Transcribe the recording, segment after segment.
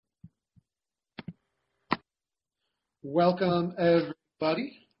Welcome,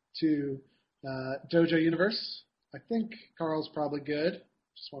 everybody, to Dojo Universe. I think Carl's probably good.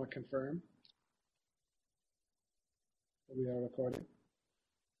 Just want to confirm that we are recording. I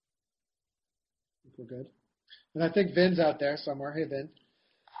think we're good. And I think Vin's out there somewhere. Hey, Vin.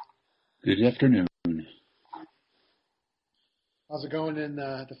 Good afternoon. How's it going in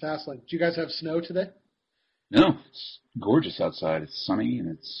the Fast Lane? Do you guys have snow today? No, it's gorgeous outside. It's sunny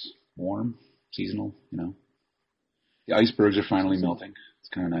and it's warm, seasonal, The icebergs are finally melting. It's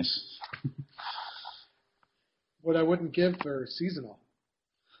kind of nice. What I wouldn't give for seasonal.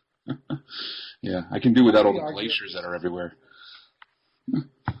 Yeah, I can do without all the glaciers that are everywhere. Yeah.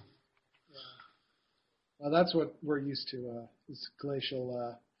 Well, that's what we're used to, is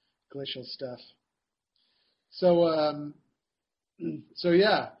glacial stuff. So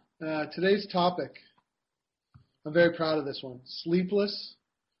today's topic, I'm very proud of this one. Sleepless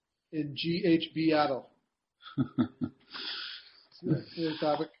in GHB Adel. Today's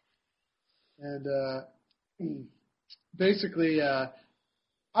topic. And basically, I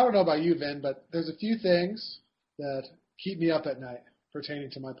don't know about you, Vin, but there's a few things that keep me up at night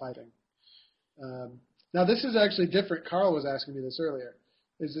pertaining to my piping. Now, this is actually different. Carl was asking me this earlier.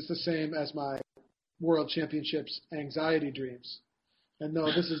 Is this the same as my World Championships anxiety dreams? And no,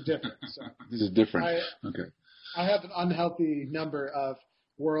 this is different. So this is different. Okay. I have an unhealthy number of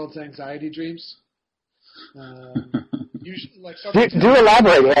World's anxiety dreams. Usually, do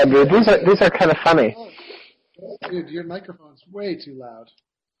elaborate, Andrew. These are kind of funny. Oh, dude, your microphone's way too loud.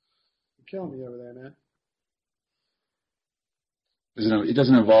 You're killing me over there, man. It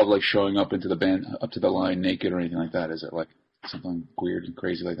doesn't involve like showing up into the band, up to the line naked or anything like that, is it? Like something weird and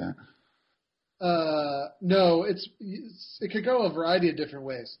crazy like that? No, it could go a variety of different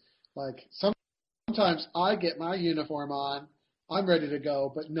ways. Like sometimes I get my uniform on, I'm ready to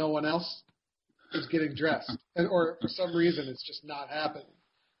go, but no one else is getting dressed, or for some reason it's just not happening.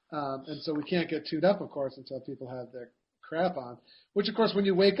 And so we can't get tuned up, of course, until people have their crap on. Which, of course, when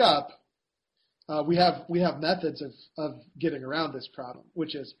you wake up, we have methods of getting around this problem,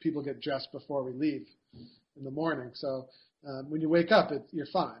 which is people get dressed before we leave in the morning. So when you wake up, you're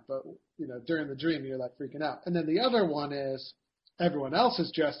fine, but during the dream you're like freaking out. And then the other one is everyone else is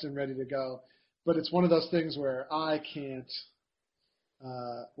dressed and ready to go, but it's one of those things where I can't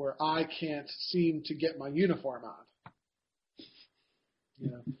seem to get my uniform on.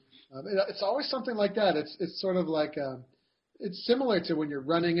 It's always something like that. It's sort of like it's similar to when you're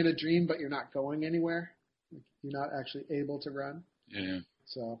running in a dream, but you're not going anywhere. You're not actually able to run. Yeah.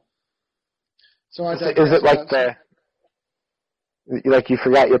 So is it like you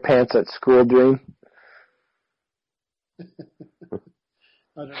forgot your pants at school dream? I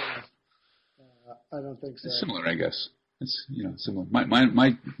don't know. I don't think so. It's similar, I guess. It's similar.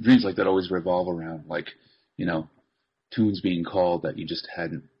 My dreams like that always revolve around tunes being called that you just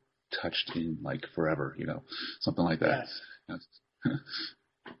hadn't touched in like forever, something like that. Yes.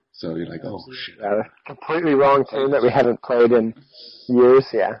 So you're like, oh shit. Yeah, completely wrong tune that we haven't played in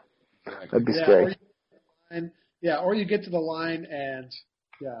years. Yeah, that'd be scary. Or you get to the line and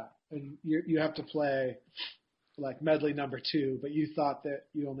you have to play like medley number 2, but you thought that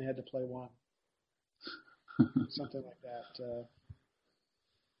you only had to play 1. Something like that.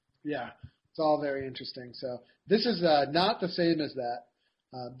 It's all very interesting. So this is not the same as that.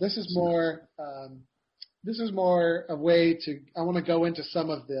 This is more a way to. I want to go into some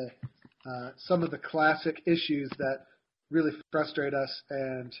of the classic issues that really frustrate us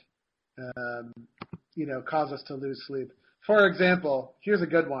and cause us to lose sleep. For example, here's a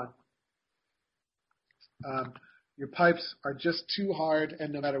good one. Your pipes are just too hard,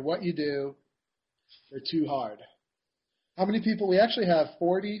 and no matter what you do, they're too hard. How many people? We actually have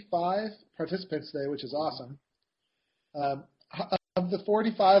 45 participants today, which is awesome. Of the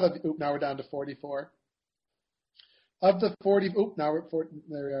 45, now we're down to 44. Of the 40, now we're 40,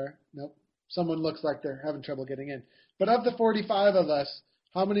 there we are. Nope. Someone looks like they're having trouble getting in. But of the 45 of us,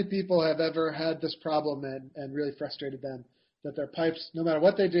 how many people have ever had this problem and really frustrated them that their pipes, no matter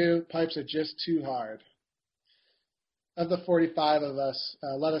what they do, pipes are just too hard? Of the 45 of us,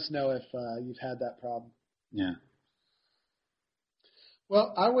 let us know if you've had that problem. Yeah.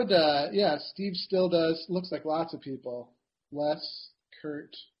 Well, I would, Steve still does. Looks like lots of people. Les,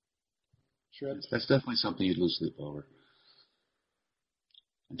 Kurt, Tripp. That's definitely something you'd lose sleep over.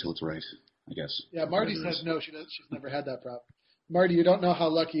 Until it's right, I guess. Yeah, Marty says no, she's never had that problem. Marty, you don't know how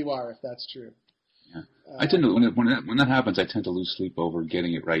lucky you are if that's true. Yeah. I tend to, when that happens, I tend to lose sleep over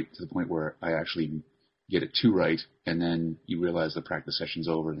getting it right to the point where I actually get it too right, and then you realize the practice session's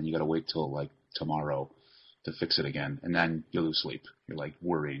over, and then you got to wait till like tomorrow to fix it again, and then you lose sleep. You're like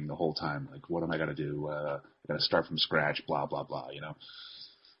worrying the whole time, like, what am I gonna do? I gotta start from scratch, blah blah blah. And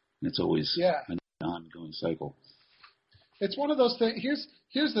it's always an ongoing cycle. It's one of those things.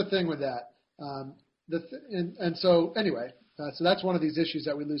 Here's the thing with that. So anyway, so that's one of these issues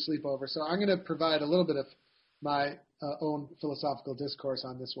that we lose sleep over. So I'm going to provide a little bit of my own philosophical discourse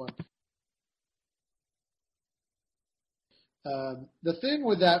on this one. The thing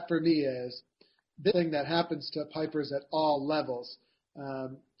with that for me is the thing that happens to pipers at all levels.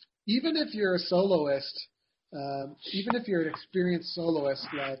 Even if you're a soloist, even if you're an experienced soloist,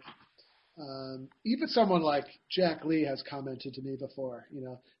 like even someone like Jack Lee has commented to me before,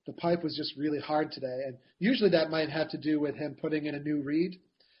 the pipe was just really hard today. And usually that might have to do with him putting in a new reed.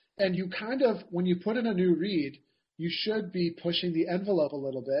 And you kind of, when you put in a new reed, you should be pushing the envelope a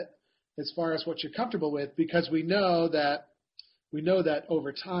little bit as far as what you're comfortable with, because we know that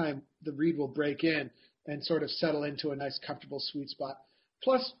over time the reed will break in and sort of settle into a nice, comfortable, sweet spot.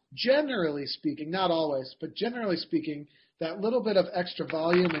 Plus, generally speaking, not always, but generally speaking, that little bit of extra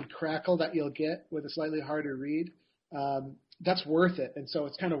volume and crackle that you'll get with a slightly harder reed, that's worth it. And so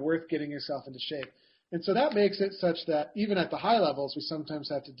it's kind of worth getting yourself into shape. And so that makes it such that even at the high levels, we sometimes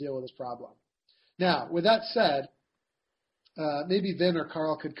have to deal with this problem. Now, with that said, maybe Vin or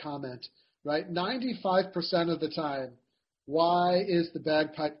Carl could comment, right? 95% of the time, why is the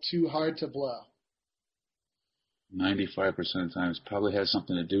bagpipe too hard to blow? 95% of the time, it probably has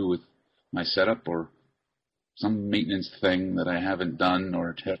something to do with my setup or some maintenance thing that I haven't done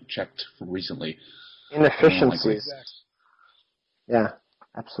or checked recently. Inefficiencies. Yeah,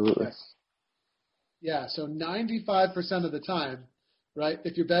 absolutely. Yes. Yeah, so 95% of the time, right,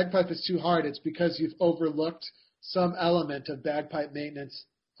 if your bagpipe is too hard, it's because you've overlooked some element of bagpipe maintenance.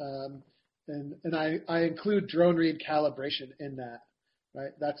 And I include drone reed calibration in that,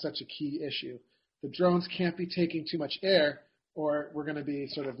 right? That's such a key issue. The drones can't be taking too much air, or we're going to be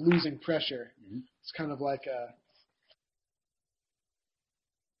sort of losing pressure. Mm-hmm. It's kind of like a...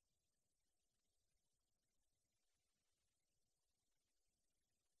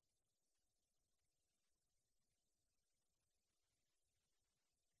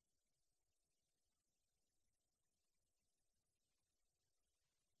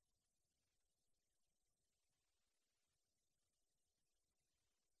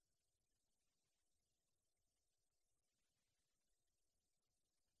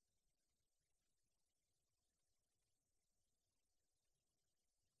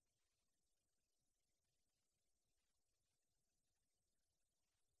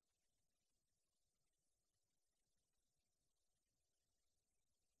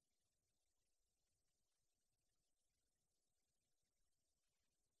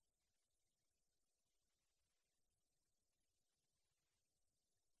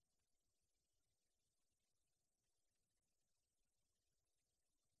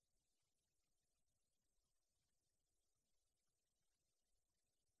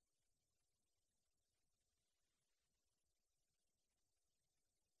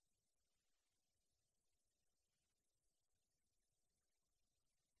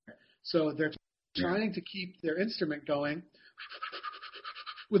 So they're trying to keep their instrument going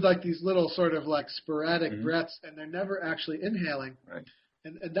with like these little sort of like sporadic breaths, and they're never actually inhaling. Right.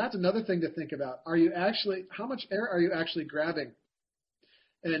 And that's another thing to think about. How much air are you actually grabbing?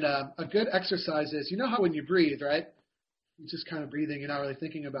 And a good exercise is, how when you breathe, right? You're just kind of breathing, you're not really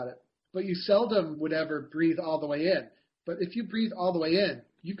thinking about it. But you seldom would ever breathe all the way in. But if you breathe all the way in,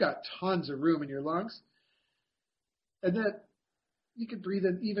 you've got tons of room in your lungs. And then you could breathe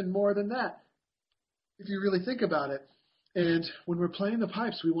in even more than that if you really think about it. And when we're playing the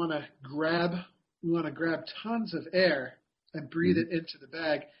pipes, we want to grab tons of air and breathe it into the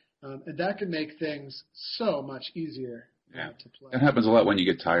bag, and that can make things so much easier to play. It happens a lot when you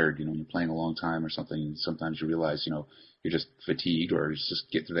get tired. When you're playing a long time or something, and sometimes you realize, you're just fatigued, or you just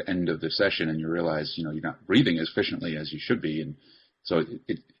get to the end of the session and you realize, you're not breathing as efficiently as you should be, and so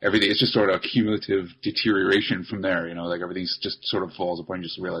everything, it's just sort of a cumulative deterioration from there, like everything's just sort of falls apart and you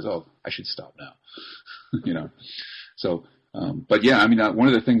just realize, oh, I should stop now, So, but yeah, one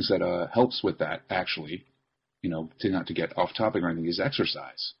of the things that helps with that actually, not to get off topic or anything, is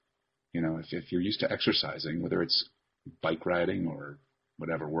exercise. If you're used to exercising, whether it's bike riding or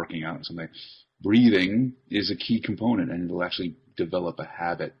whatever, working out or something, breathing is a key component, and it'll actually develop a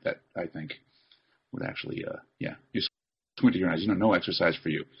habit that I think would actually, you squint your eyes, no exercise for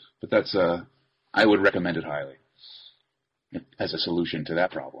you. But that's, I would recommend it highly as a solution to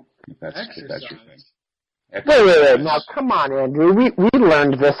that problem, if that's your thing. Wait. Now, come on, Andrew. We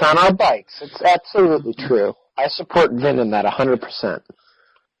learned this on our bikes. It's absolutely true. I support Vin in that 100%.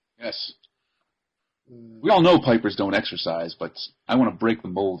 Yes. We all know pipers don't exercise, but I want to break the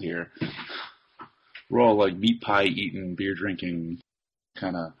mold here. We're all like meat pie eating, beer drinking,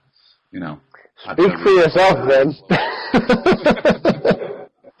 kind of, Speak for yourself, then.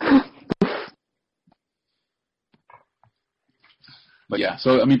 But yeah,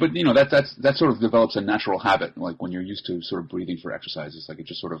 so that sort of develops a natural habit. Like when you're used to sort of breathing for exercise, it's like it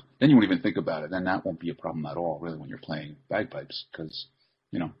just sort of, then you won't even think about it. Then that won't be a problem at all, really, when you're playing bagpipes, because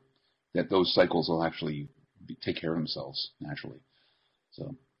that those cycles will actually take care of themselves naturally.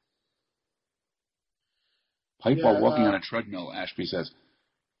 So, pipe while walking on a treadmill, Ashby says,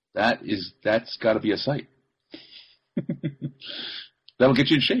 that's got to be a sight. That'll get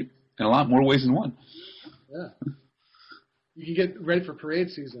you in shape in a lot more ways than one. Yeah. You can get ready for parade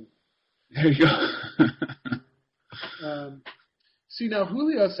season. There you go. See, now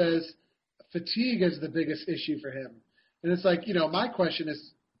Julio says fatigue is the biggest issue for him. And it's like, my question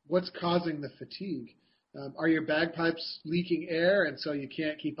is, what's causing the fatigue? Are your bagpipes leaking air and so you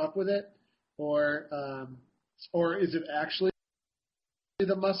can't keep up with it? Or is it actually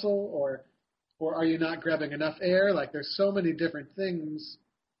the muscle? Or are you not grabbing enough air? Like, there's so many different things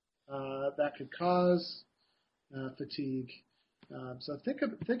that could cause fatigue. So think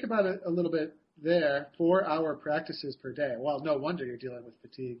about it a little bit there. 4-hour practices per day. Well, no wonder you're dealing with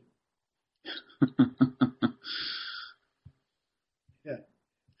fatigue. Yeah.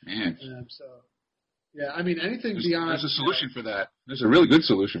 Man. Anything beyond. There's a solution for that. There's a really good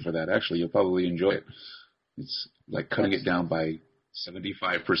solution for that, actually. You'll probably enjoy it. It's like cutting it down by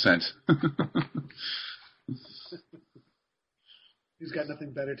 75%. He's got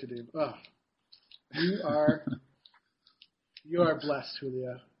nothing better to do. Oh, you are blessed,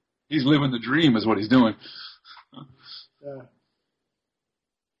 Julio. He's living the dream is what he's doing. Yeah.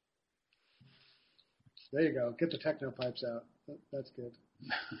 There you go. Get the techno pipes out. That's good.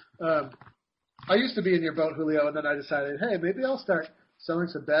 I used to be in your boat, Julio, and then I decided, hey, maybe I'll start selling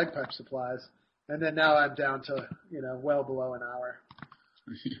some bagpipe supplies. And then now I'm down to, well below an hour.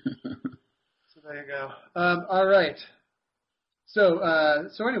 So there you go. All right. So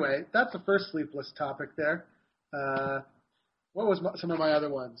anyway, that's the first sleepless topic there. What was some of my other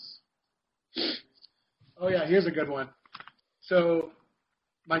ones? Oh, yeah, here's a good one. So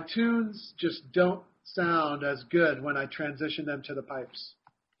my tunes just don't sound as good when I transition them to the pipes.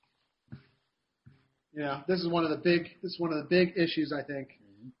 This is one of the big issues, I think,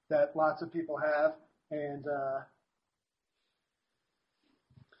 that lots of people have. And,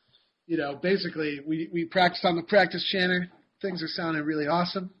 basically we practice on the practice chanter. Things are sounding really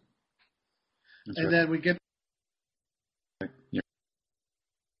awesome. Then we get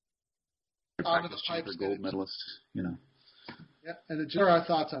out of the pipes. Gold medalist, Yeah, and what are our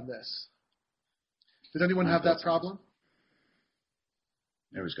thoughts on this? Does anyone have that problem?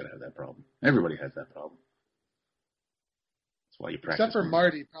 Everybody's got to have that problem. Everybody has that problem. That's why you practice. Except for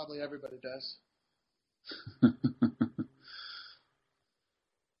Marty, probably everybody does.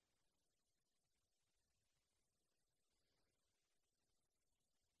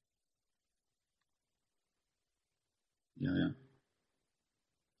 Yeah.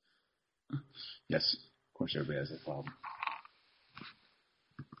 Yes, of course everybody has that problem.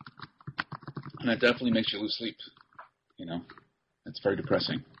 And that definitely makes you lose sleep. It's very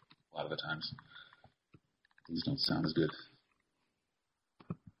depressing a lot of the times. Things don't sound as good.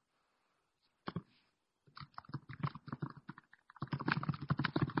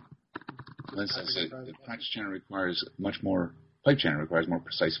 The practice chanter requires pipe chanter requires more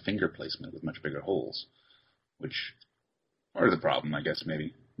precise finger placement with much bigger holes, which part of the problem, I guess,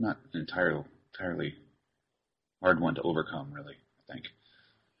 maybe. Not an entirely hard one to overcome, really, I think.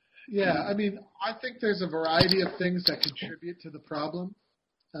 Yeah, I think there's a variety of things that contribute to the problem.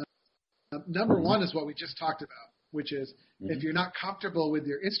 Number one is what we just talked about, which is if you're not comfortable with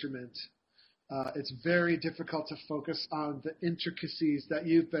your instrument, it's very difficult to focus on the intricacies that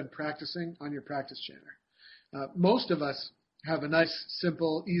you've been practicing on your practice chanter. Most of us have a nice,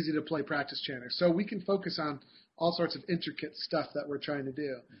 simple, easy-to-play practice chanter, so we can focus on all sorts of intricate stuff that we're trying to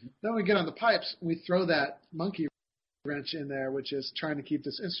do. Then we get on the pipes, we throw that monkey wrench in there, which is trying to keep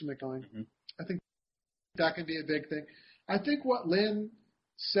this instrument going. I think that can be a big thing. I think what Lynn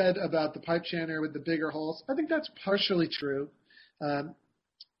said about the pipe chanter with the bigger holes, I think that's partially true.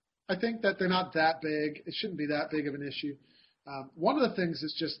 I think that they're not that big. It shouldn't be that big of an issue. One of the things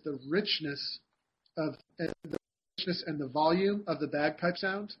is just the richness and the volume of the bagpipe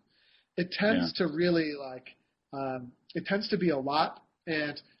sound. It tends to really it tends to be a lot,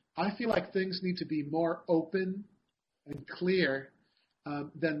 and I feel like things need to be more open and clear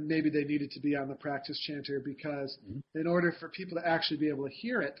than maybe they needed to be on the practice chanter, because in order for people to actually be able to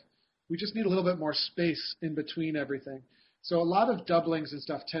hear it, we just need a little bit more space in between everything. So a lot of doublings and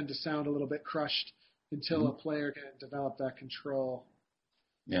stuff tend to sound a little bit crushed until a player can develop that control.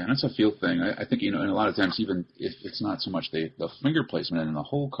 Yeah, and that's a feel thing. I think, and a lot of times, even if it's not so much the finger placement and the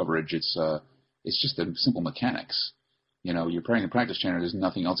hole coverage, it's just the simple mechanics. You're playing a practice chanter. There's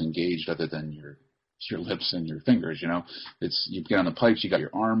nothing else engaged other than your lips and your fingers. You get on the pipes. You got your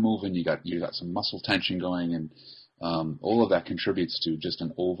arm moving. You got some muscle tension going, and all of that contributes to just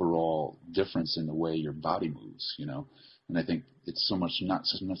an overall difference in the way your body moves. And I think it's so much not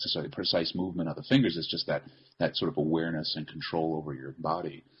necessarily precise movement of the fingers. It's just that sort of awareness and control over your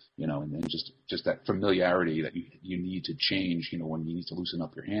body. And then just that familiarity that you need to change. When you need to loosen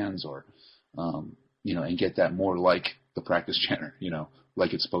up your hands or and get that more like the practice chanter,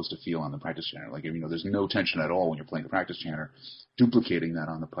 like it's supposed to feel on the practice chanter. Like, there's no tension at all when you're playing the practice chanter, duplicating that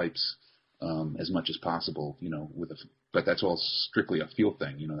on the pipes as much as possible, but that's all strictly a feel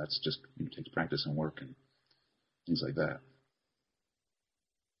thing. That's just, takes practice and work and things like that.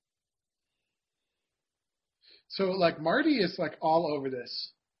 So, like, Marty is, like, all over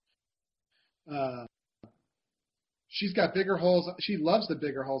this. She's got bigger holes. She loves the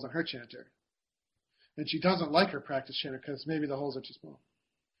bigger holes on her chanter. And she doesn't like her practice chanter because maybe the holes are too small.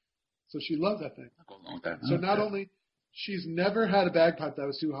 So she loves that thing. I'll go along with that. So not only she's never had a bagpipe that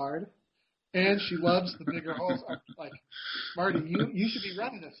was too hard, and she loves the bigger holes. Like, Marty, you should be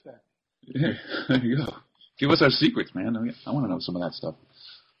running this thing. Yeah, there you go. Give us our secrets, man. I want to know some of that stuff.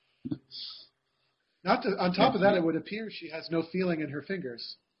 On top of that, it would appear she has no feeling in her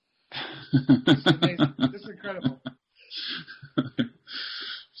fingers. This is amazing. This is incredible.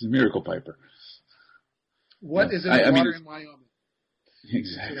 She's a miracle piper. What is in the water in Wyoming?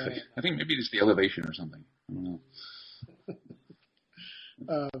 Exactly. I think maybe it's the elevation or something. I don't know.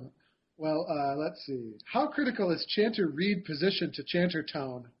 Let's see. How critical is chanter reed position to chanter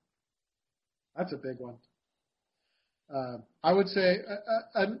tone? That's a big one. I would say,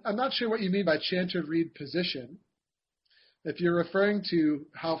 I'm not sure what you mean by chanter reed position. If you're referring to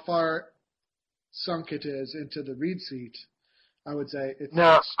how far sunk it is into the reed seat, I would say it's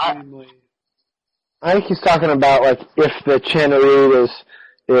extremely... I think he's talking about, like, if the chanter reed is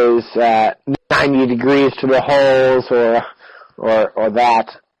 90 degrees to the holes or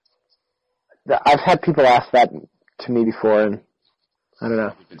that. I've had people ask that to me before, and I don't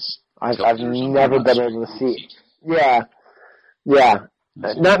know. I've never been able to see it. Yeah.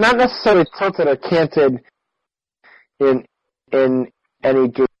 Not necessarily tilted or canted in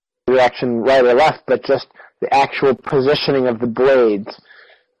any direction, right or left, but just the actual positioning of the blades.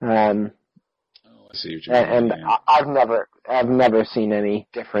 I see what you mean. And I've never seen any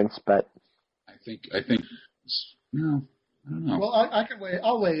difference, but I think no, I don't know. Well,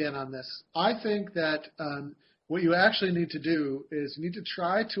 I'll weigh in on this. I think that what you actually need to do is you need to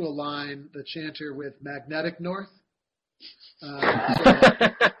try to align the chanter with magnetic north.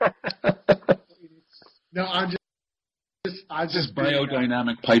 No, I'm just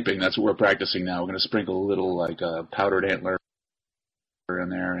biodynamic piping. That's what we're practicing now. We're going to sprinkle a little powdered antler in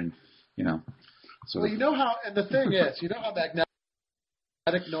there, and Well, you know how, and the thing is, how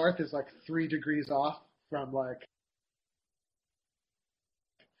magnetic north is like 3 degrees off from like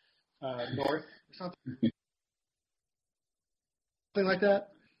north or something? Something like that?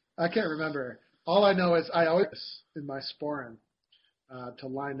 I can't remember. All I know is I always in my sporin to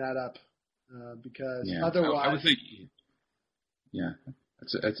line that up because otherwise... I would think,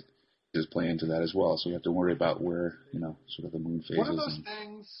 that's just play into that as well. So you have to worry about where, sort of the moon phases. One of those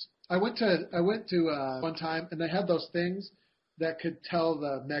things... I went to one time, and they had those things that could tell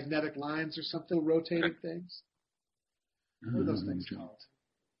the magnetic lines or something, rotating things. What are those things called?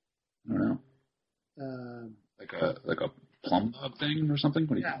 I don't know. Like a plumb bob thing or something?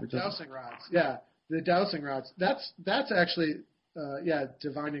 Dowsing rods. Yeah, the dowsing rods. That's actually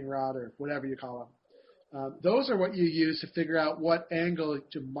divining rod or whatever you call them. Those are what you use to figure out what angle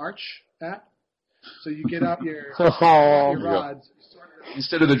to march at. So you get out your rods.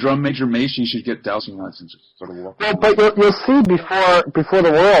 Instead of the drum major mace, you should get dowsing rods and just sort of walk. Well, but you'll see before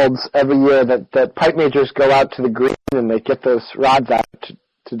the Worlds every year that pipe majors go out to the green and they get those rods out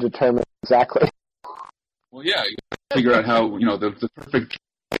to determine exactly. Well, yeah, you figure out how the perfect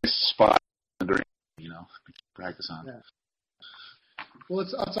spot in the green, practice on. Yeah. Well,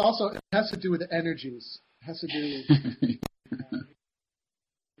 it's also it has to do with the energies. It has to do with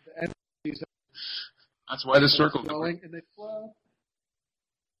the energies. That's why the circle flowing and they flow.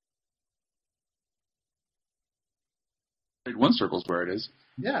 One circle's where it is.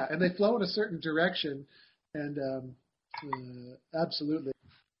 Yeah, and they flow in a certain direction, and absolutely.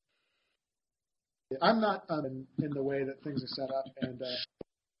 I'm not in the way that things are set up, and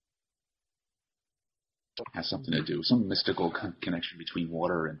has something to do, some mystical connection between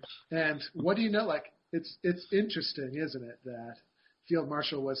water and. And what do you know? Like, it's interesting, isn't it, that Field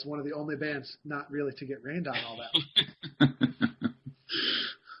Marshal was one of the only bands not really to get rained on all that.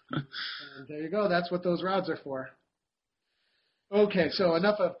 And there you go. That's what those rods are for. Okay, so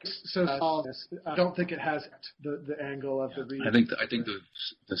enough of all this. I don't think it has the angle of the reed. I think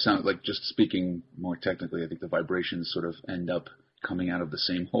the sound, like just speaking more technically, I think the vibrations sort of end up coming out of the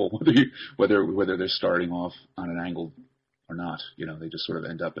same hole, whether they're starting off on an angle or not. You know, they just sort of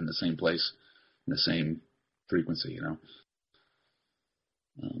end up in the same place, in the same frequency. You know.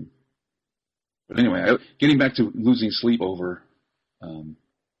 But anyway, getting back to losing sleep over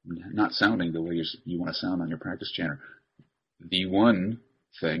not sounding the way you want to sound on your practice chanter. The one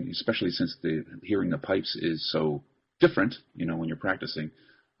thing, especially since hearing the pipes is so different, you know, when you're practicing,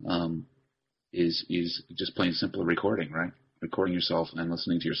 is just plain simple recording, right? Recording yourself and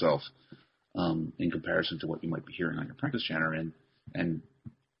listening to yourself in comparison to what you might be hearing on your practice chanter, and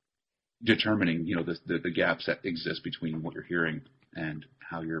determining, you know, the gaps that exist between what you're hearing and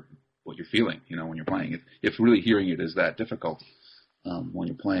what you're feeling, you know, when you're playing. If really hearing it is that difficult when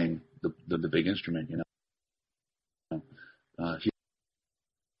you're playing the big instrument, you know.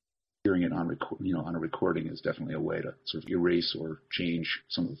 Hearing it on on a recording is definitely a way to sort of erase or change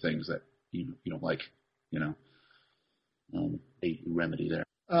some of the things that you don't like, you know. A remedy there.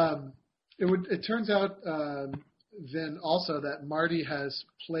 It turns out then also that Marty has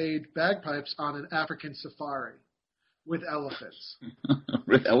played bagpipes on an African safari with elephants.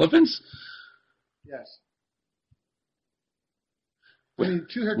 With elephants? Yes. I mean,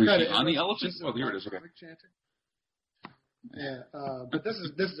 to her credit, on the elephant? Oh, here it is. Okay. Yeah, but this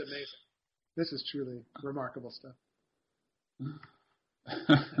is amazing. This is truly remarkable stuff.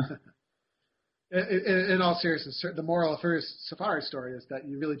 In all seriousness, the moral of her safari story is that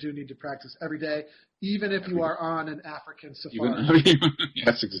you really do need to practice every day, even if you are on an African safari.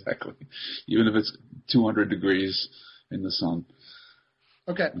 Yes, exactly. Even if it's 200 degrees in the sun.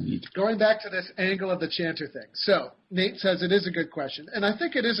 Okay, going back to this angle of the chanter thing. So Nate says it is a good question, and I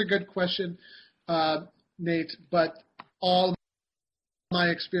think it is a good question, Nate, but all my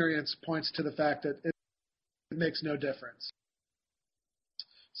experience points to the fact that it makes no difference.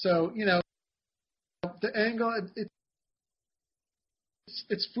 So, you know, the angle,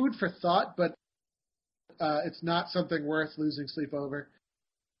 it's food for thought, but it's not something worth losing sleep over.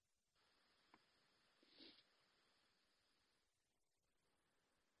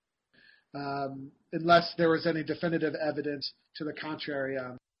 Unless there was any definitive evidence to the contrary.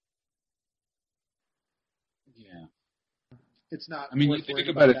 Yeah. It's not. I mean, you think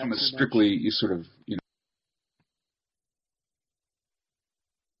about it from a strictly, you sort of, you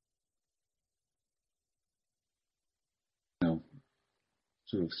know,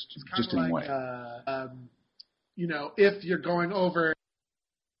 sort of just in like, way. You know, if you're going over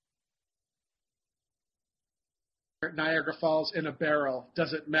Niagara Falls in a barrel,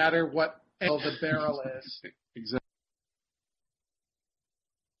 does it matter what angle the barrel is? Exactly.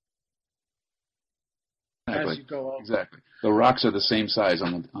 As you go over. Exactly. The rocks are the same size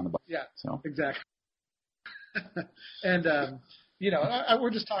on the bottom. Yeah. So. Exactly. And you know,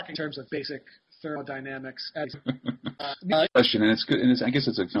 we're just talking in terms of basic thermodynamics. Question, and it's good, and I guess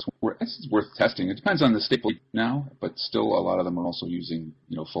it's worth testing. It depends on the staple now, but still, a lot of them are also using,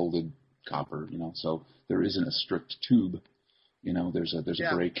 you know, folded copper. You know, so there isn't a strict tube. You know, there's a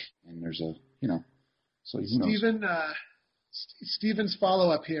break, and there's a, you know, so who knows? Stephen's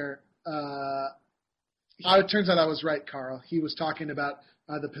follow up here. It turns out I was right, Carl. He was talking about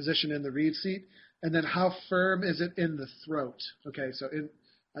the position in the reed seat, and then how firm is it in the throat? Okay, so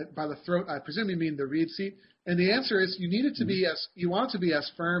by the throat, I presume you mean the reed seat. And the answer is you need it to be you want it to be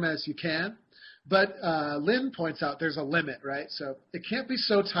as firm as you can, but Lynn points out there's a limit, right? So it can't be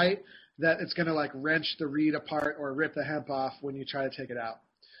so tight that it's going to like wrench the reed apart or rip the hemp off when you try to take it out.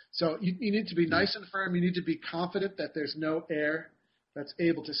 So you need to be nice and firm. You need to be confident that there's no air that's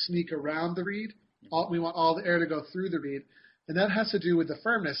able to sneak around the reed. We want all the air to go through the reed, and that has to do with the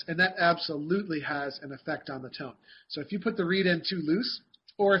firmness, and that absolutely has an effect on the tone. So if you put the reed in too loose,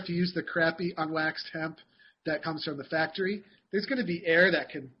 or if you use the crappy unwaxed hemp that comes from the factory, there's going to be air that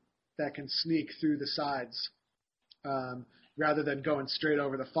can sneak through the sides rather than going straight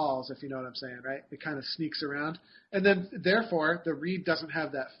over the falls, if you know what I'm saying, right? It kind of sneaks around, and then therefore the reed doesn't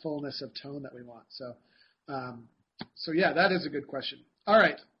have that fullness of tone that we want. So yeah, that is a good question. All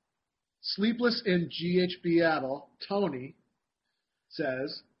right. Sleepless in GHB Tony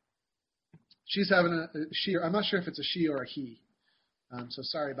says she's having a she. I'm not sure if it's a she or a he. So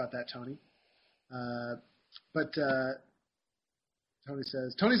sorry about that, Tony. But Tony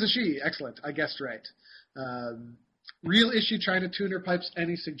says, Tony's a she. Excellent. I guessed right. Real issue trying to tune her pipes.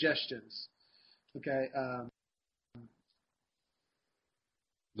 Any suggestions? Okay.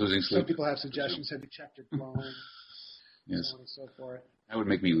 Losing sleep. Some people have suggestions. Have you checked your blowing? Yes. So on and so forth. That would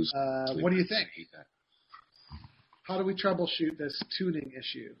make me lose sleep. What do you think? I hate that. How do we troubleshoot this tuning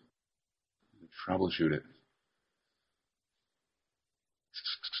issue? Troubleshoot it.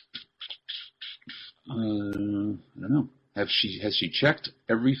 I don't know. Has she checked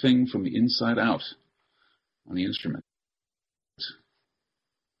everything from the inside out on the instrument?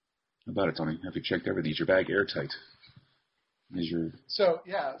 How about it, Tony? Have you checked everything? Is your bag airtight? So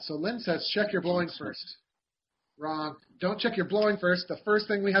Lynn says check your blowing first. Wrong. Don't check your blowing first. The first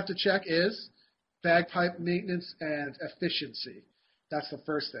thing we have to check is bagpipe maintenance and efficiency. That's the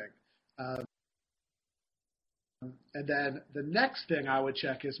first thing. And then the next thing I would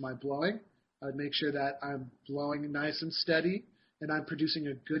check is my blowing. I'd make sure that I'm blowing nice and steady and I'm producing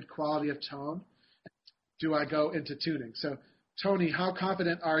a good quality of tone. Do I go into tuning? So, Tony, how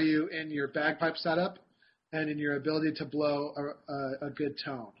confident are you in your bagpipe setup and in your ability to blow a good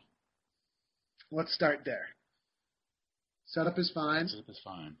tone? Let's start there. Setup is fine. Setup is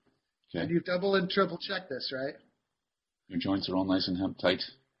fine. Okay. And you've double and triple checked this, right? Your joints are all nice and tight.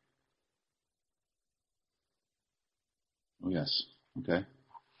 Oh, yes. Okay.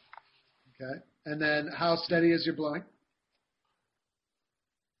 Okay. And then how steady is your blowing?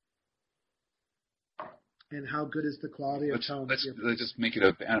 And how good is the quality of tone? Let's just make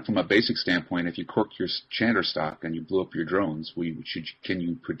it from a basic standpoint. If you cork your chanter stock and you blew up your drones, can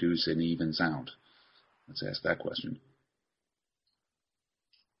you produce an even sound? Let's ask that question.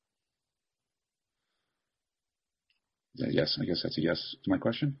 Is that a yes? I guess that's a yes to my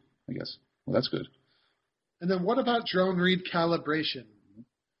question. I guess. Well, that's good. And then what about drone read calibration?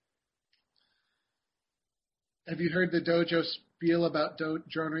 Have you heard the Dojo spiel about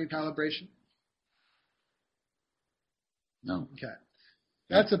drone read calibration? No. Okay.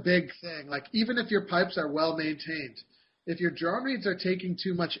 That's a big thing. Like, even if your pipes are well maintained, if your drone reads are taking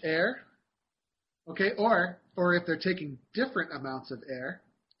too much air, okay, or if they're taking different amounts of air,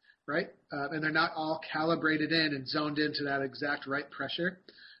 right, and they're not all calibrated in and zoned into that exact right pressure,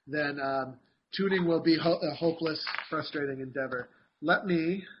 then tuning will be a hopeless, frustrating endeavor. Let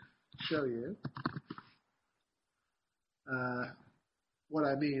me show you what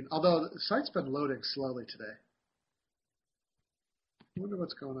I mean. Although the site's been loading slowly today. I wonder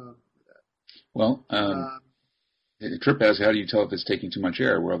what's going on with that. Well, Trip asks, how do you tell if it's taking too much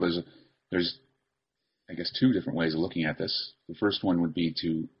air? Well, there's, I guess, two different ways of looking at this. The first one would be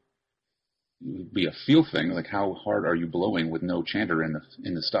a feel thing, like how hard are you blowing with no chanter in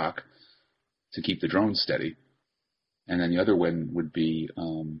the stock to keep the drone steady, and then the other one would be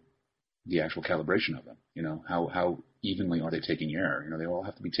the actual calibration of them. You know, how evenly are they taking air? You know, they all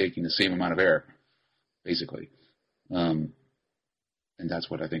have to be taking the same amount of air, basically. And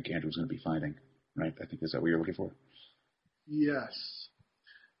that's what I think Andrew's going to be finding, right? I think is that what you're looking for? Yes.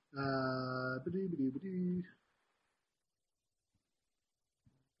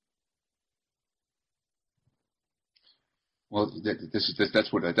 Well,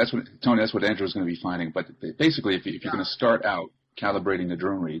 that's what Tony. That's what Andrew's going to be finding. But basically, if you're going to start out calibrating the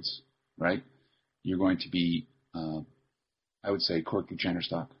drone reads, right, you're going to be, I would say, cork your chanter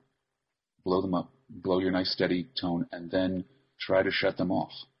stock, blow them up, blow your nice steady tone, and then try to shut them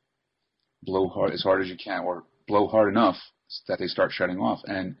off. Blow hard as hard as you can, or blow hard enough that they start shutting off.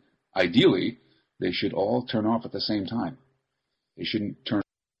 And ideally, they should all turn off at the same time. They shouldn't turn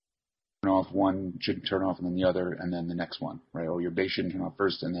off one, shouldn't turn off and then the other, and then the next one, right? Or your bass shouldn't turn off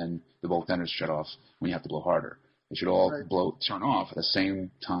first, and then the both tenders shut off when you have to blow harder. They should all turn off at the same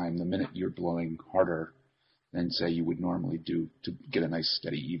time the minute you're blowing harder than, say, you would normally do to get a nice,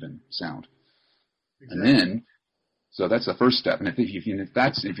 steady, even sound. Exactly. And then, so that's the first step. And if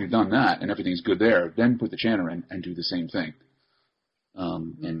you've done that and everything's good there, then put the chanter in and do the same thing,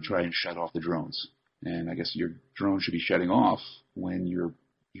 and try and shut off the drones. And I guess your drone should be shutting off when your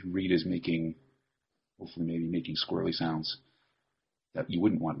reed is hopefully making squirrely sounds that you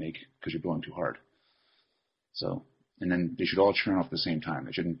wouldn't want to make because you're blowing too hard. So, and then they should all turn off at the same time.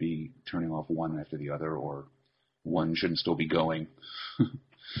 They shouldn't be turning off one after the other, or one shouldn't still be going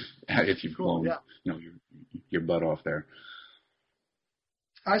if you've blown, your butt off there.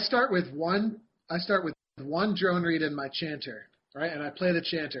 I start with one drone reed in my chanter, right? And I play the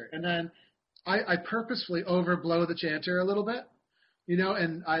chanter, and then I purposefully overblow the chanter a little bit,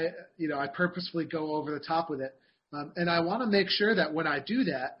 and I purposefully go over the top with it, and I want to make sure that when I do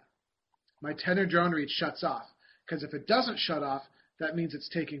that, my tenor drone reed shuts off, because if it doesn't shut off, that means it's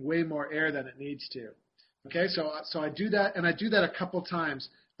taking way more air than it needs to. Okay, so I do that, and I do that a couple times.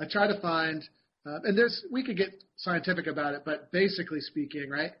 I try to find, and we could get scientific about it, but basically speaking,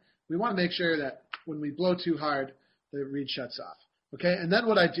 right, we want to make sure that when we blow too hard, the reed shuts off. Okay, and then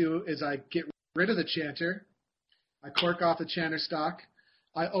what I do is I get rid of the chanter, I cork off the chanter stock,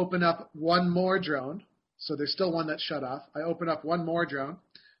 I open up one more drone, so there's still one that's shut off. I open up one more drone,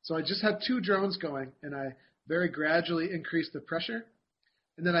 so I just have 2 drones going, and I very gradually increase the pressure,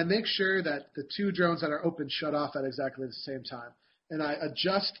 and then I make sure that the 2 drones that are open shut off at exactly the same time, and I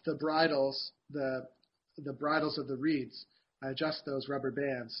adjust the bridles, the bridles of the reeds. I adjust those rubber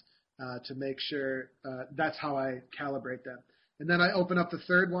bands to make sure that's how I calibrate them. And then I open up the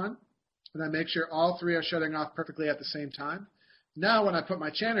 3rd one, and I make sure all 3 are shutting off perfectly at the same time. Now when I put my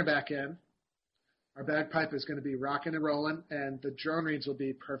chanter back in, our bagpipe is going to be rocking and rolling, and the drone reeds will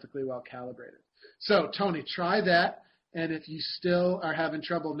be perfectly well calibrated. So, Tony, try that, and if you still are having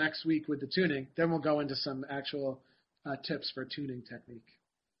trouble next week with the tuning, then we'll go into some actual tips for tuning technique.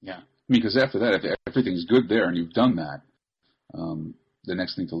 Yeah, I mean, because after that, if everything's good there and you've done that, the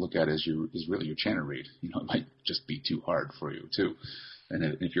next thing to look at is really your chanter reed. It might just be too hard for you too.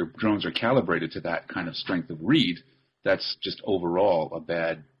 And if your drones are calibrated to that kind of strength of reed, that's just overall a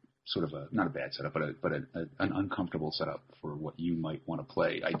bad sort of not a bad setup, but an uncomfortable setup for what you might want to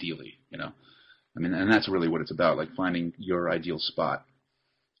play ideally. I mean, and that's really what it's about, like finding your ideal spot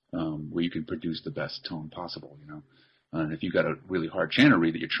where you can produce the best tone possible. And if you've got a really hard chanter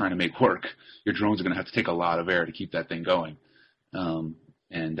reed that you're trying to make work, your drones are going to have to take a lot of air to keep that thing going.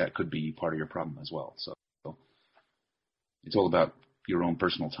 And that could be part of your problem as well. So it's all about your own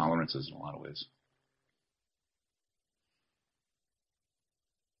personal tolerances in a lot of ways.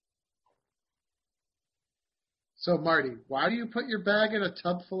 So, Marty, why do you put your bag in a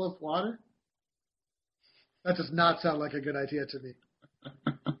tub full of water? That does not sound like a good idea to me.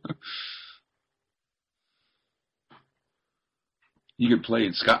 You could play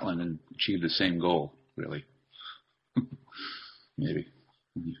in Scotland and achieve the same goal, really. Maybe.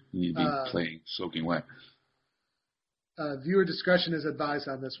 You need to be playing soaking wet. Viewer discretion is advised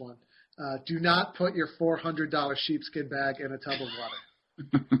on this one. Do not put your $400 sheepskin bag in a tub of water.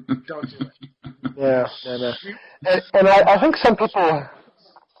 Don't do it. Yeah, no. And I think some people,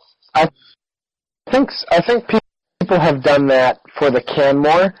 I think people have done that for the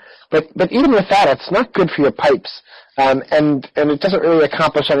Canmore, but even with that, it's not good for your pipes, and it doesn't really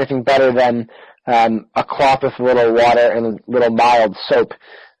accomplish anything better than a cloth with a little water and a little mild soap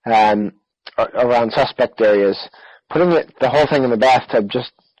around suspect areas. Putting the whole thing in the bathtub it's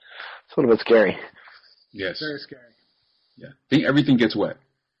a little bit scary. Yes. Very scary. Yeah. I think everything gets wet,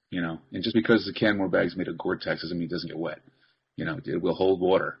 and just because the Canmore bag's made of Gore-Tex doesn't mean it doesn't get wet. It will hold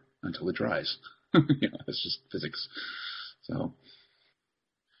water until it dries. That's just physics. So.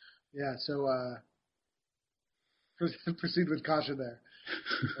 Yeah. So proceed with caution there.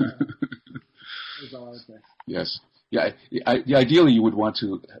 That's all I would say. Yes. Yeah. Ideally, you would want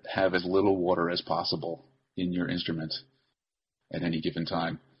to have as little water as possible in your instrument at any given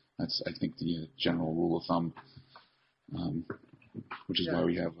time. That's, I think, the general rule of thumb, which is why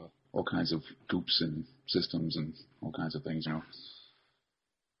we have all kinds of goops and systems and all kinds of things,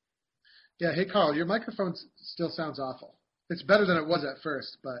 Yeah, hey, Carl, your microphone still sounds awful. It's better than it was at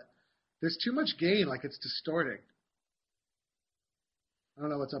first, but there's too much gain, like it's distorting. I don't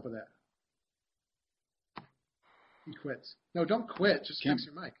know what's up with that. He quits. No, don't quit. Just fix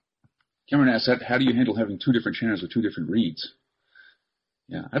your mic. Cameron asked, how do you handle having 2 different channels with 2 different reeds?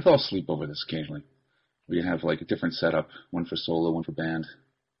 Yeah, I fall asleep over this occasionally. We have like a different setup, one for solo, one for band,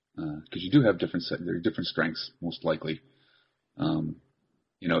 because you do have different strengths, most likely.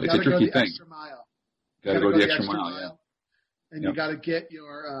 It's a tricky thing. Got to go the extra mile, yeah. And you got to get you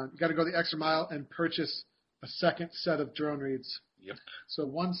got to go the extra mile and purchase a second set of drone reeds. Yep. So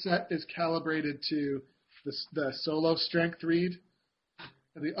one set is calibrated to the solo strength reed,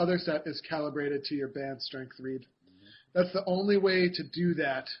 and the other set is calibrated to your band strength reed. Mm-hmm. That's the only way to do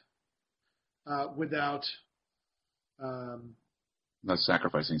that without not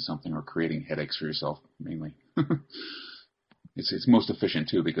sacrificing something or creating headaches for yourself, mainly. It's most efficient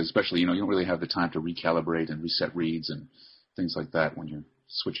too, because especially you don't really have the time to recalibrate and reset reeds and things like that when you're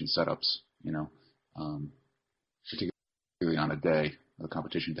switching setups. Particularly on a day, a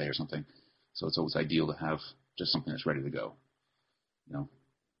competition day or something. So it's always ideal to have just something that's ready to go. You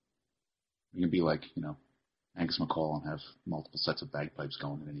can be like Angus McCall and have multiple sets of bagpipes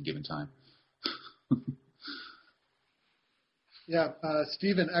going at any given time. Yeah,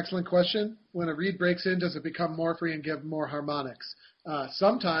 Stephen, excellent question. When a reed breaks in, does it become more free and give more harmonics?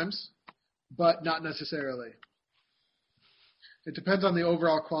 Sometimes, but not necessarily. It depends on the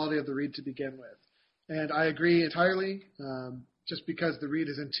overall quality of the reed to begin with. And I agree entirely. Just because the reed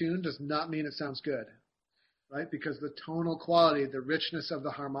is in tune does not mean it sounds good, right? Because the tonal quality, the richness of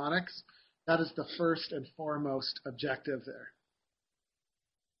the harmonics, that is the first and foremost objective there.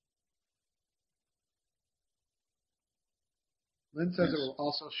 Lynn says Yes. it will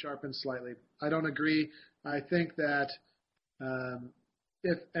also sharpen slightly. I don't agree. I think that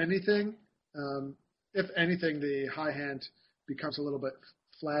if anything, the high hand becomes a little bit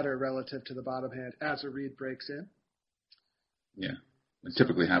flatter relative to the bottom hand as a reed breaks in. Yeah. What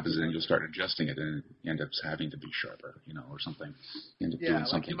typically happens is then you'll start adjusting it, and it ends up having to be sharper, or something. You end up doing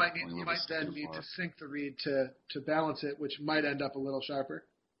something. You might then need to sync the reed to balance it, which might end up a little sharper.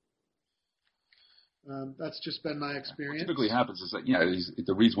 That's just been my experience. What typically happens is that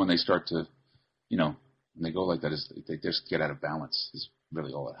the reeds when they start to, when they go like that, is they just get out of balance. Is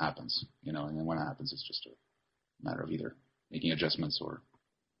really all that happens, And then when it happens, it's just a matter of either making adjustments or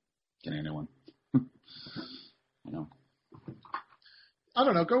getting a new one. I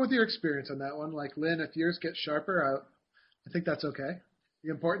don't know. Go with your experience on that one. Like Lynn, if yours get sharper, I think that's okay.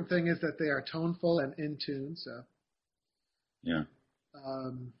 The important thing is that they are toneful and in tune. So yeah.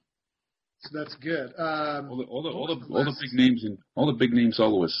 So that's good. All the big name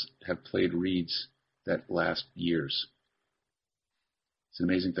soloists have played reeds that last years. It's an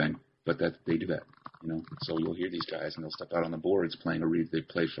amazing thing, but that they do that. So you'll hear these guys and they'll step out on the boards playing a reed they've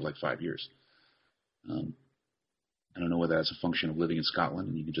played for like 5 years. I don't know whether that's a function of living in Scotland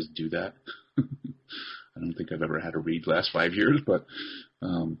and you can just do that. I don't think I've ever had a reed last 5 years, but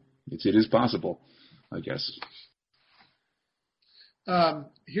it is possible, I guess.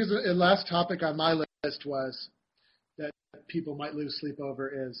 Here's a last topic on my list was that people might lose sleep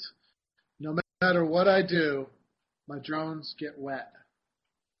over is no matter what I do, my drones get wet.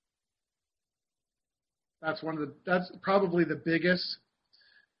 That's probably the biggest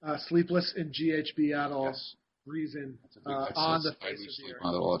sleepless in GHB Adel reason on the face of the earth.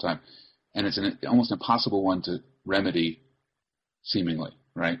 All the time, and it's almost impossible one to remedy, seemingly,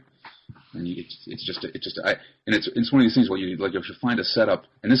 right? And it's one of these things where if you find a setup,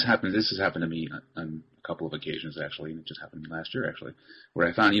 and this has happened to me on a couple of occasions actually, and it just happened to me last year actually, where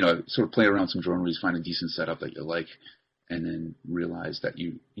I found sort of play around some drone reeds, find a decent setup that you like, and then realize that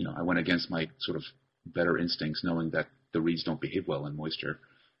I went against my sort of better instincts, knowing that the reeds don't behave well in moisture,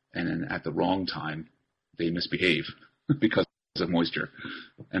 and then at the wrong time they misbehave because of moisture,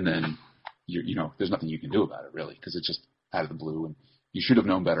 and then there's nothing you can do about it really because it's just out of the blue, and you should have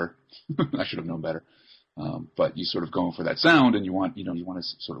known better. I should have known better, but you sort of going for that sound, and you want to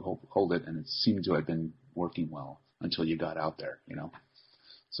sort of hold it, and it seemed to have been working well until you got out there,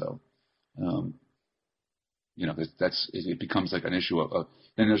 So, it becomes like an issue of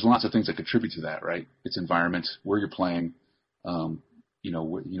and there's lots of things that contribute to that, right? It's environment, where you're playing.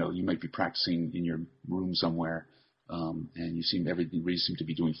 You might be practicing in your room somewhere, and everything seems to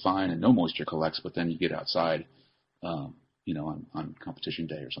be doing fine, and no moisture collects. But then you get outside, on competition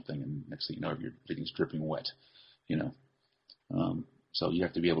day or something, and next thing you know, everything's dripping wet. So you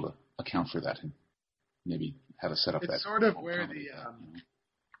have to be able to account for that and maybe have a setup that. It's sort of where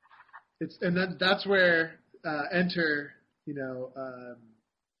that's where enter. I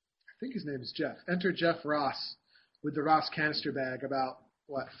think his name is Jeff. Enter Jeff Ross with the Ross canister bag about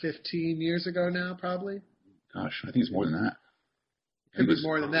 15 years ago now, probably. Gosh, I think it's more than that. Could be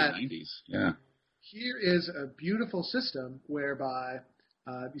more than that. 90s. Yeah. Here is a beautiful system whereby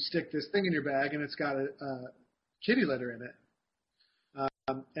you stick this thing in your bag and it's got a kitty litter in it.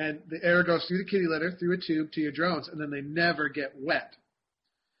 And the air goes through the kitty litter, through a tube to your drones, and then they never get wet.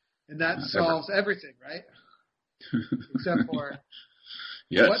 And that solves everything, right? Except for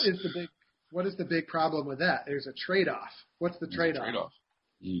yes. What is the big problem with that? There's a trade-off. What's the trade-off?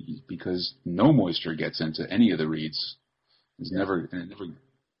 Because no moisture gets into any of the reeds. It's never, and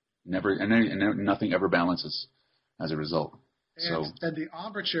nothing ever balances as a result. And the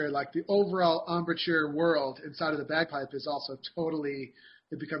embouchure, like the overall embouchure world inside of the bagpipe is also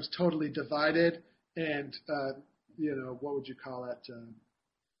it becomes totally divided and, what would you call it?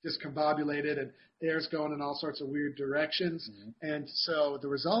 Discombobulated, and air's going in all sorts of weird directions. Mm-hmm. And so the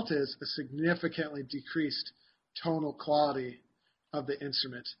result is a significantly decreased tonal quality of the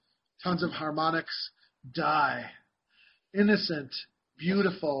instrument. Tons of harmonics die. Innocent,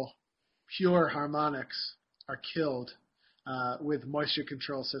 beautiful, pure harmonics are killed with moisture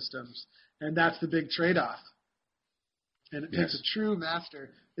control systems. And that's the big trade-off. And it takes a true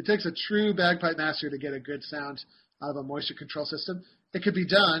master. It takes a true bagpipe master to get a good sound out of a moisture control system. It could be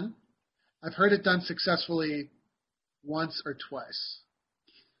done. I've heard it done successfully once or twice.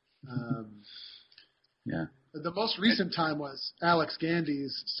 The most recent time was Alex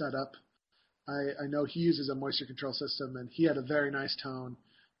Gandy's setup I know he uses a moisture control system, and he had a very nice tone,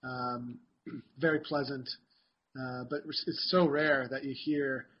 very pleasant. But it's so rare that you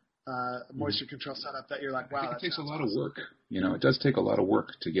hear a moisture control setup that you're like, wow, I think that it takes a lot awesome. of work. It does take a lot of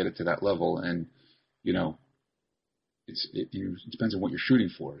work to get it to that level, and it depends on what you're shooting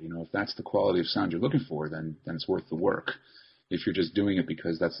for. If that's the quality of sound you're looking for, then it's worth the work. If you're just doing it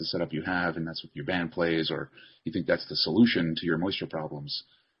because that's the setup you have and that's what your band plays, or you think that's the solution to your moisture problems,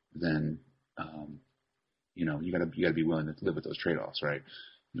 then you gotta be willing to live with those trade-offs, right?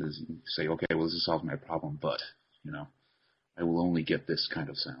 Say, okay, well, this is solving my problem, but I will only get this kind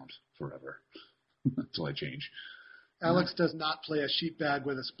of sound forever until I change. Alex does not play a sheet bag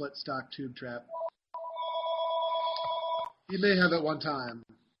with a split stock tube trap. He may have at one time.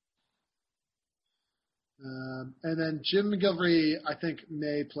 And then Jim McGilvery, I think,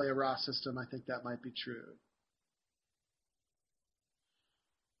 may play a raw system. I think that might be true.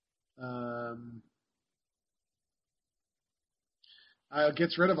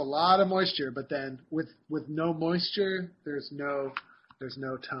 Gets rid of a lot of moisture, but then with no moisture, there's no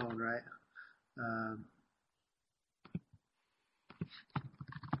tone, right?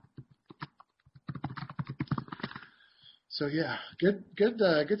 So yeah, good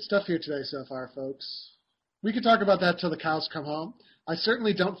stuff here today so far, folks. We could talk about that till the cows come home. I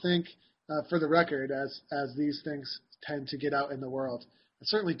certainly don't think, for the record, as these things tend to get out in the world, I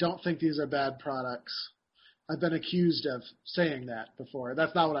certainly don't think these are bad products. I've been accused of saying that before.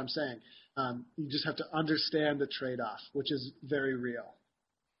 That's not what I'm saying. You just have to understand the trade-off, which is very real,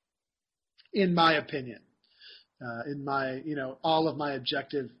 in my opinion. In my, all of my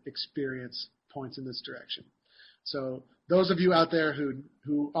objective experience points in this direction. So those of you out there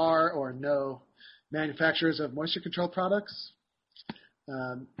who are or know manufacturers of moisture control products,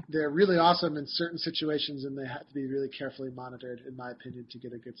 they're really awesome in certain situations, and they have to be really carefully monitored, in my opinion, to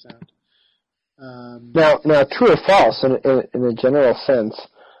get a good sound. Now, true or false, in a general sense,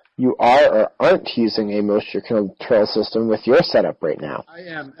 you are or aren't using a moisture control system with your setup right now? I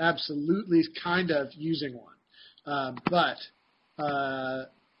am absolutely kind of using one. But I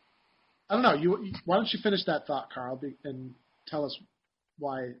don't know. Why don't you finish that thought, Carl, and tell us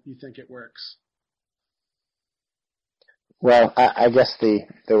why you think it works? Well, I guess the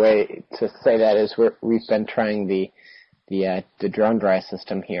way to say that is we've been trying the drone dry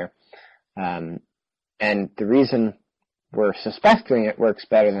system here. And the reason we're suspecting it works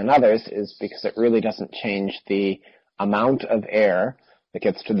better than others is because it really doesn't change the amount of air that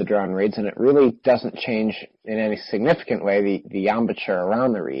gets to the drone reeds, and it really doesn't change in any significant way the embouchure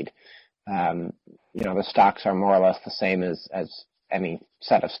around the reed. The stocks are more or less the same as any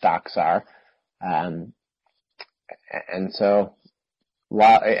set of stocks are. And so,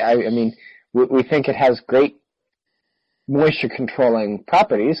 while we think it has great moisture controlling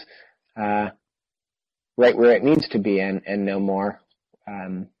properties, right where it needs to be and no more.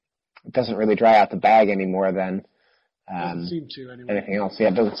 It doesn't really dry out the bag any more than doesn't seem to, anyway. Anything else. Yeah,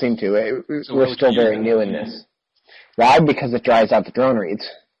 it doesn't seem to. We're still very new in this. Why? Because it dries out the drone reeds.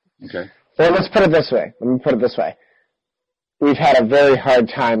 Okay. Well, let's put it this way. Let me put it this way. We've had a very hard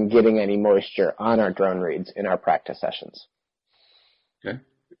time getting any moisture on our drone reeds in our practice sessions. Okay.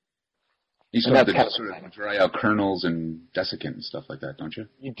 You still have to sort of dry out kernels and desiccant and stuff like that, don't you?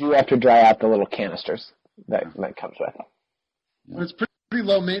 You do have to dry out the little canisters that comes with it. Yeah. But it's pretty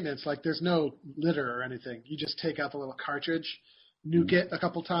low maintenance. Like, there's no litter or anything. You just take out the little cartridge, nuke it a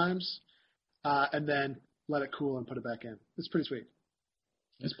couple times, and then let it cool and put it back in. It's pretty sweet.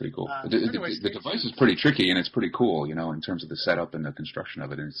 It's pretty cool. The device is pretty tricky, and it's pretty cool, in terms of the setup and the construction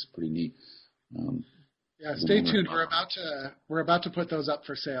of it, and it's pretty neat. Yeah, stay tuned. We're about to put those up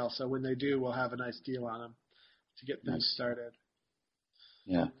for sale, so when they do, we'll have a nice deal on them to get things started.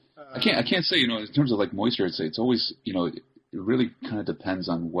 Yeah, I can't say, in terms of like moisture, it's always, it really kind of depends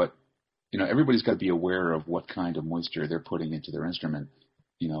on what, everybody's got to be aware of what kind of moisture they're putting into their instrument,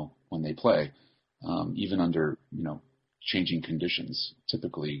 when they play, even under, changing conditions.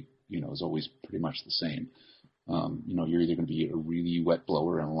 Typically, is always pretty much the same. You're either going to be a really wet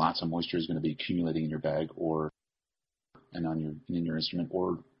blower and lots of moisture is going to be accumulating in your bag in your instrument,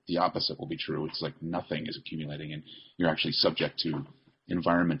 or the opposite will be true. It's like nothing is accumulating and you're actually subject to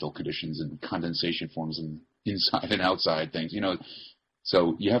environmental conditions and condensation forms and inside and outside things,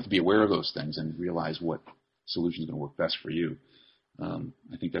 So you have to be aware of those things and realize what solution is going to work best for you.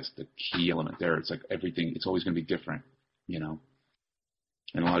 I think that's the key element there. It's like everything, it's always going to be different, And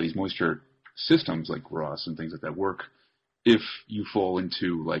a lot of these moisture systems like Ross and things like that work if you fall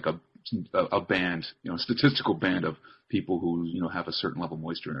into like a band, a statistical band of people who, have a certain level of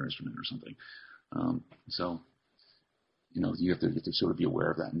moisture in their instrument or something. So, you have to sort of be aware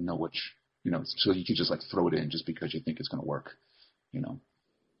of that and know which so you can just like throw it in just because you think it's going to work, you know.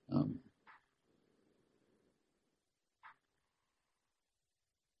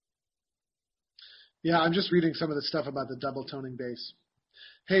 Yeah, I'm just reading some of the stuff about the double toning bass.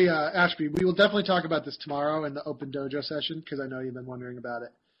 Hey, Ashby, we will definitely talk about this tomorrow in the Open Dojo session because I know you've been wondering about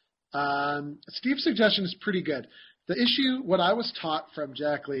it. Steve's suggestion is pretty good. The issue, what I was taught from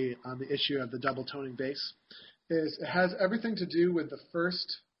Jack Lee on the issue of the double toning bass, is it has everything to do with the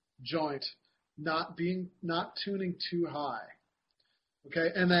first joint not tuning too high.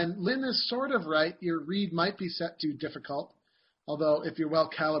 Okay, and then Lynn is sort of right. Your reed might be set too difficult, although if you're well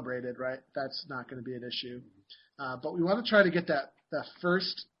calibrated, right, that's not going to be an issue. But we want to try to get that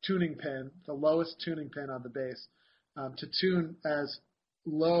first tuning pin, the lowest tuning pin on the bass, to tune as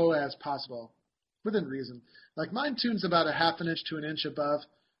low as possible, within reason. Like mine tunes about a half an inch to an inch above.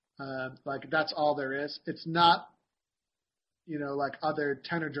 Like that's all there is. It's not, like other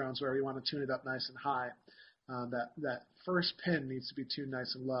tenor drones where we want to tune it up nice and high. That first pin needs to be tuned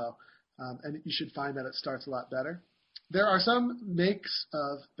nice and low, and you should find that it starts a lot better. There are some makes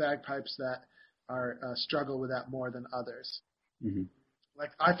of bagpipes that are struggle with that more than others. Mm-hmm.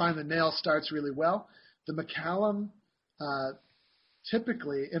 Like I find the nail starts really well. The McCallum,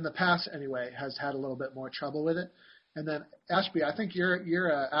 typically in the past anyway, has had a little bit more trouble with it. And then Ashby, I think you're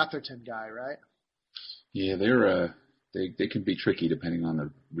a Atherton guy, right? Yeah, they can be tricky depending on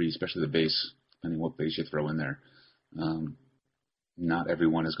the reed, especially the bass, depending what bass you throw in there. Not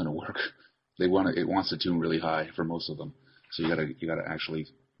everyone is going to work. It wants to tune really high for most of them. So you gotta actually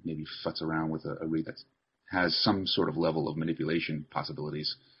maybe futz around with a reed that has some sort of level of manipulation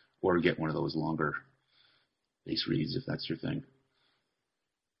possibilities, or get one of those longer bass reeds if that's your thing.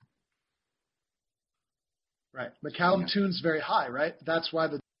 Right. McCallum tunes very high, right? That's why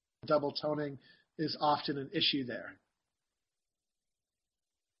the double toning is often an issue there.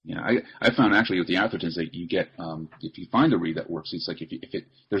 Yeah, I found actually with the Athertons that you get if you find a reed that works, it's like if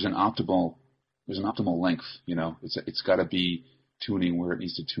there's an optimal length, it's got to be tuning where it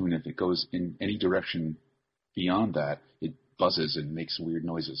needs to tune. If it goes in any direction beyond that, it buzzes and makes weird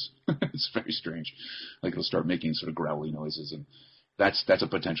noises. It's very strange. Like it'll start making sort of growly noises, and that's a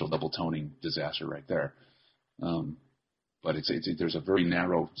potential double toning disaster right there. But there's a very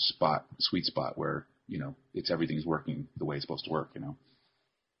narrow sweet spot where everything's working the way it's supposed to work.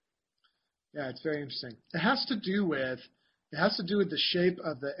 Yeah, it's very interesting. It has to do with the shape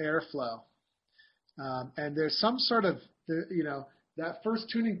of the airflow, and there's some sort of that first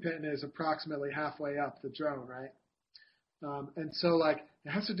tuning pin is approximately halfway up the drone, right? And so like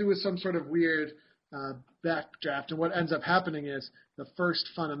it has to do with some sort of weird backdraft, and what ends up happening is the first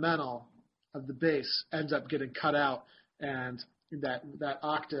fundamental of the bass ends up getting cut out, and that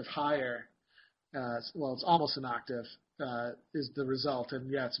octave higher, it's almost an octave, is the result, and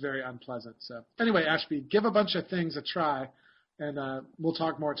yeah, it's very unpleasant. So anyway, Ashby, give a bunch of things a try, and we'll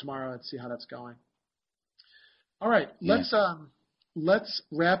talk more tomorrow and see how that's going. All right, let's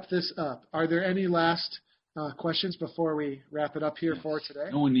wrap this up. Are there any last questions before we wrap it up here for today?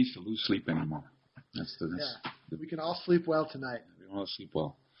 No one needs to lose sleep anymore. We can all sleep well tonight. We can all sleep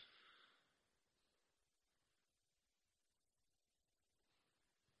well.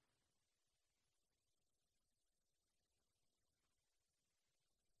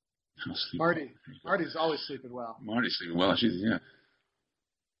 Marty's always sleeping well. Marty's sleeping well.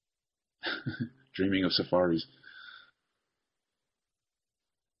 Dreaming of safaris.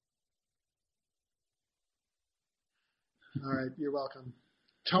 All right, you're welcome.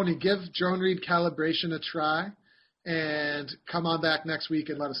 Tony, give drone reed calibration a try, and come on back next week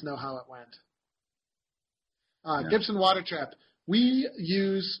and let us know how it went. Gibson Water Trap. We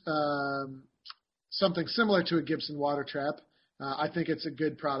use something similar to a Gibson Water Trap. I think it's a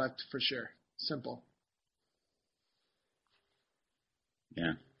good product for sure. Simple.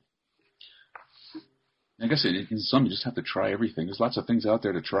 Yeah. I guess in some you just have to try everything. There's lots of things out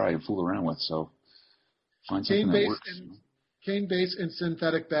there to try and fool around with, so find something that works. Cane bass in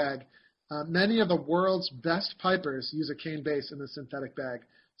synthetic bag. Many of the world's best pipers use a cane bass in the synthetic bag,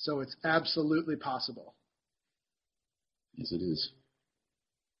 so it's absolutely possible. Yes, it is.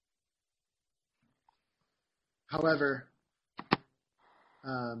 However,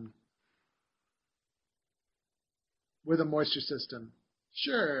 with a moisture system,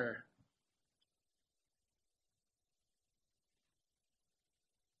 sure.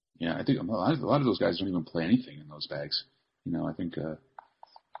 Yeah, I think a lot of those guys don't even play anything in those bags. I think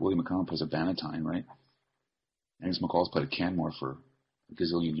William McCollum plays a Bannatyne, right? Angus McCall's played a Canmore for a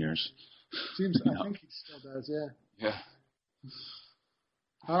gazillion years. Seems, I think he still does, yeah. Yeah.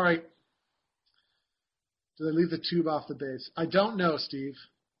 All right. Do they leave the tube off the bass? I don't know, Steve.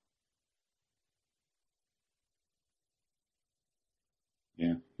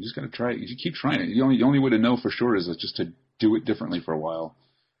 Yeah, you just got to try it. You keep trying it. The only way to know for sure is just to do it differently for a while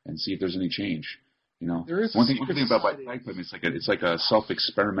and see if there's any change. You know, There is one thing about society. bagpipe, it's like a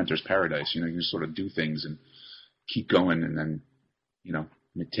self-experimenter's paradise. You know, you just sort of do things and keep going, and then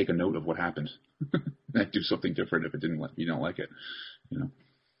take a note of what happened, and do something different if you don't like it. You know.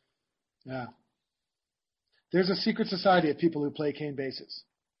 Yeah. There's a secret society of people who play cane basses.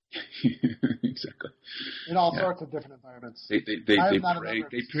 Exactly. In all sorts of different environments. They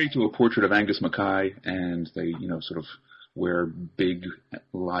pray to a portrait of Angus Mackay, and they sort of wear big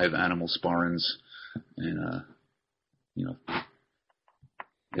live animal sparins, and they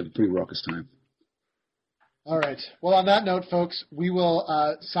have a pretty raucous time. All right. Well, on that note, folks, we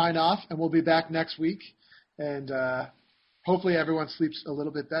will sign off, and we'll be back next week, and hopefully everyone sleeps a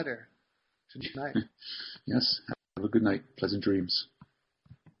little bit better tonight. Yes. Have a good night. Pleasant dreams.